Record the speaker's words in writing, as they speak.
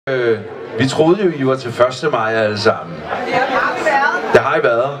Vi troede jo, I var til 1. maj alle sammen. Det har I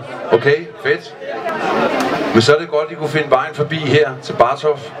været. Okay, fedt. Men så er det godt, I kunne finde vejen forbi her til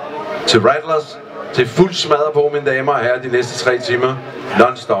Bartof, til Rattlers, til fuld smadre på, mine damer og herrer, de næste 3 timer.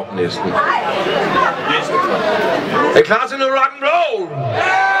 Non-stop næsten. Er I klar til noget rock'n'roll?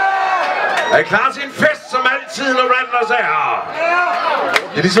 Er I klar til en fest, som altid, når Rattlers er her?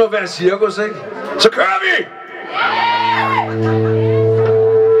 Det er ligesom at være cirkus, ikke? Så kører vi!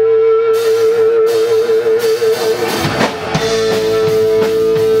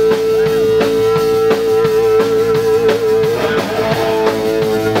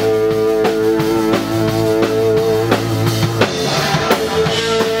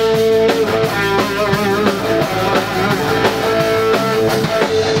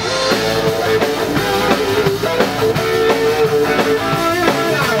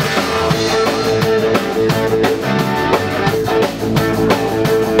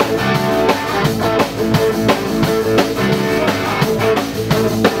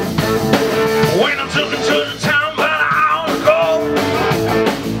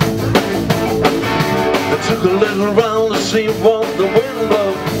 Took a little round to see what the wind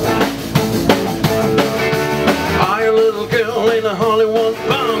blew. I, a little girl in a Hollywood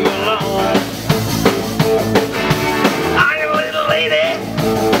bungalow. I, a little lady,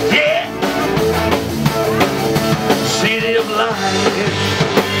 yeah. City of light,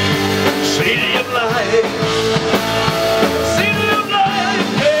 city of light, city of light,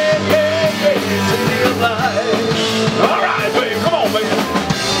 yeah, yeah, yeah, city of light. All right, baby, come on, baby.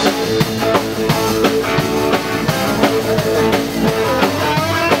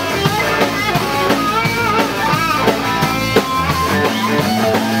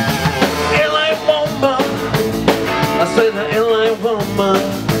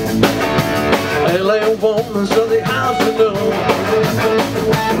 LA woman, so the afternoon.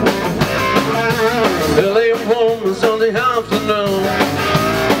 LA woman, so the afternoon.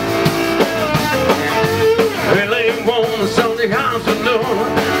 LA woman, so the afternoon.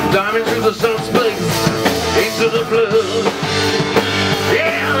 Diving through the sun space, into the blue.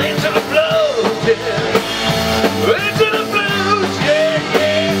 Yeah, into the blues, yeah. Into the blues, yeah,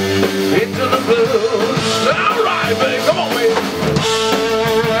 yeah. Into the blues. All right, baby, come on, baby.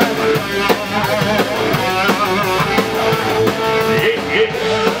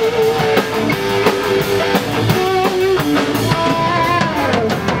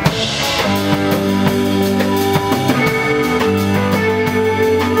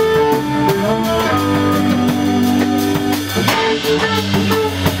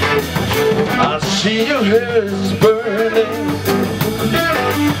 I see your hair is burning.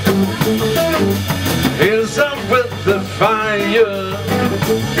 It's up with the fire.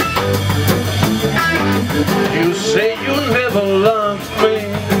 You say you never loved me.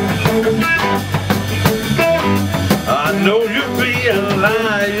 I know you'd be a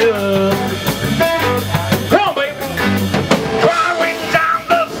liar. Come on, baby. Driving down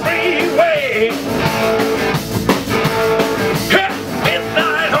the freeway.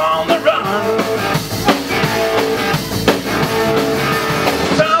 Midnight on the run.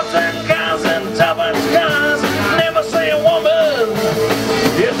 Stops and guys and top and skies. Never say a woman.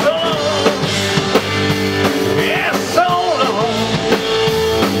 It's so long. Yes, so long.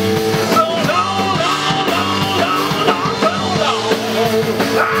 So long, long, long, long, long, so long.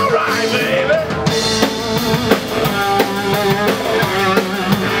 All right, baby.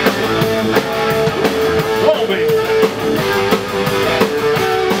 Come on, baby.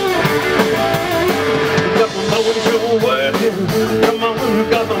 Come on, you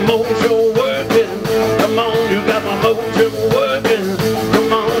got my mojo working. Come on, you got my mojo working.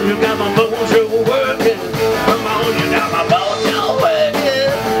 Come on, you got my mojo working. Come on, you got my mojo working.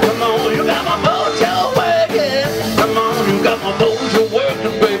 Come on, you got my mojo working. Come on, you got my mojo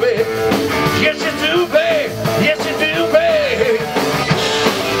working, baby. Yes, you do, babe. Yes, you do, babe.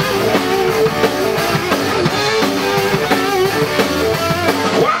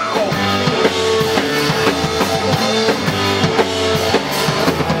 Wow.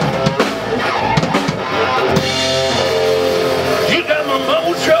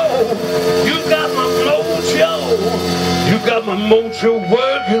 You got my mojo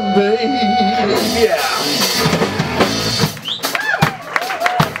working, baby. Yeah.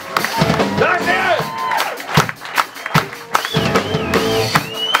 That's it.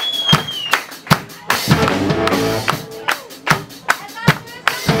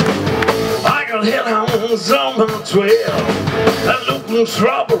 I got headhounds on my trail. I looking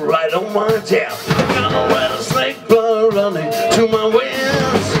trouble right on my tail. Got a rattlesnake blood running to my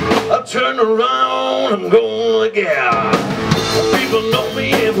veins. I turn around, I'm going again. People know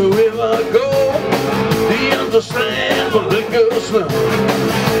me everywhere. everywhere I go. Do you understand what the girl smell?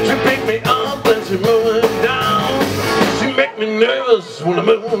 She pick me up and she move me down. She make me nervous when I'm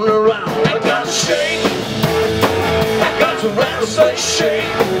moving around. I got to shake, I got to rattlesnake shake.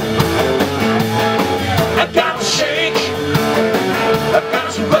 I got to shake, I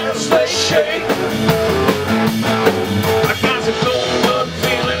got to rattlesnake shake. I got to go good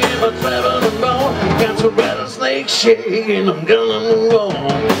feeling in my traveling bone. Got to rattlesnake shake and I'm gonna move on.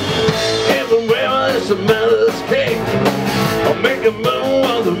 Everywhere there's a matter's cake. I'll make a move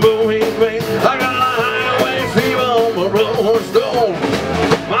on the moving rain. I got a highway fever on my rolling stone.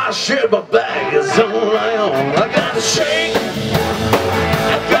 My shit, my bag is all I own. I got to shake,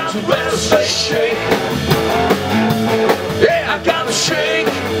 I got to rattlesnake shake. Yeah, I got to shake,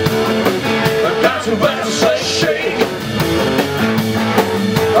 I got to rattlesnake shake.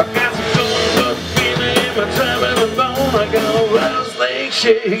 I got to go good feeling in my traveling bone. I got a rattlesnake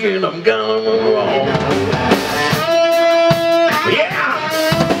shake and I'm gonna move on. Yeah!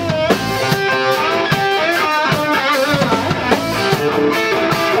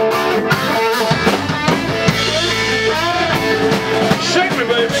 Shake me,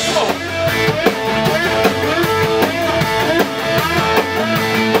 baby, come on!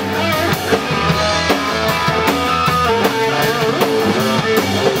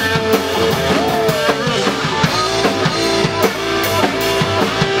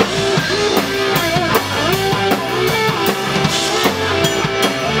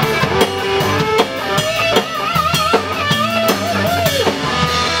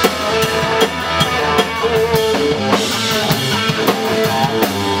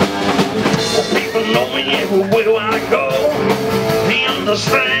 Where do I go? He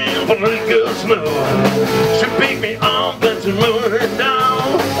understands what the girls know. She pick me up and she move her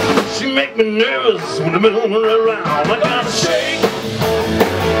down. She make me nervous when I'm moving around. I got to shake,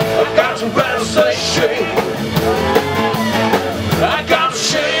 I got to rattlesnake shake. I got to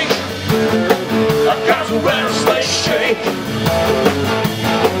shake, I got to rattlesnake shake.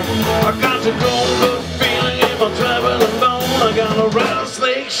 I got to go good feeling in my traveling bone. I got a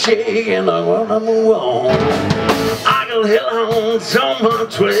rattlesnake shake and I wanna move on. I got hellhounds on my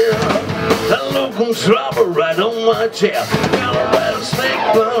trail, that local trouble right on my chair. Got a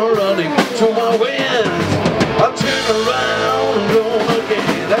rattlesnake blood running to my wind. I turn around and go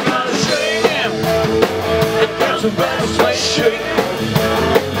again. I gotta shake him, I got a rattlesnake shake.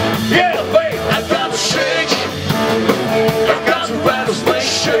 Yeah, babe, I gotta shake, I got a rattlesnake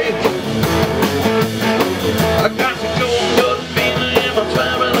shake. I got to go good feeling in my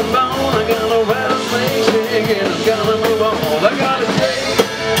traveling bone. I got a rattlesnake shake and I'm gonna move on. I got to shake,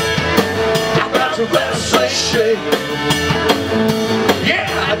 I got to rattlesnake shake. Yeah,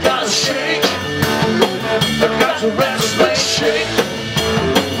 I got to shake, I got to rattlesnake shake.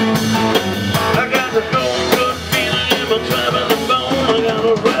 I got to go good feeling in my traveling bone. I got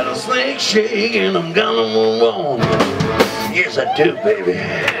a rattlesnake shake and I'm gonna move on. Yes, I do, baby.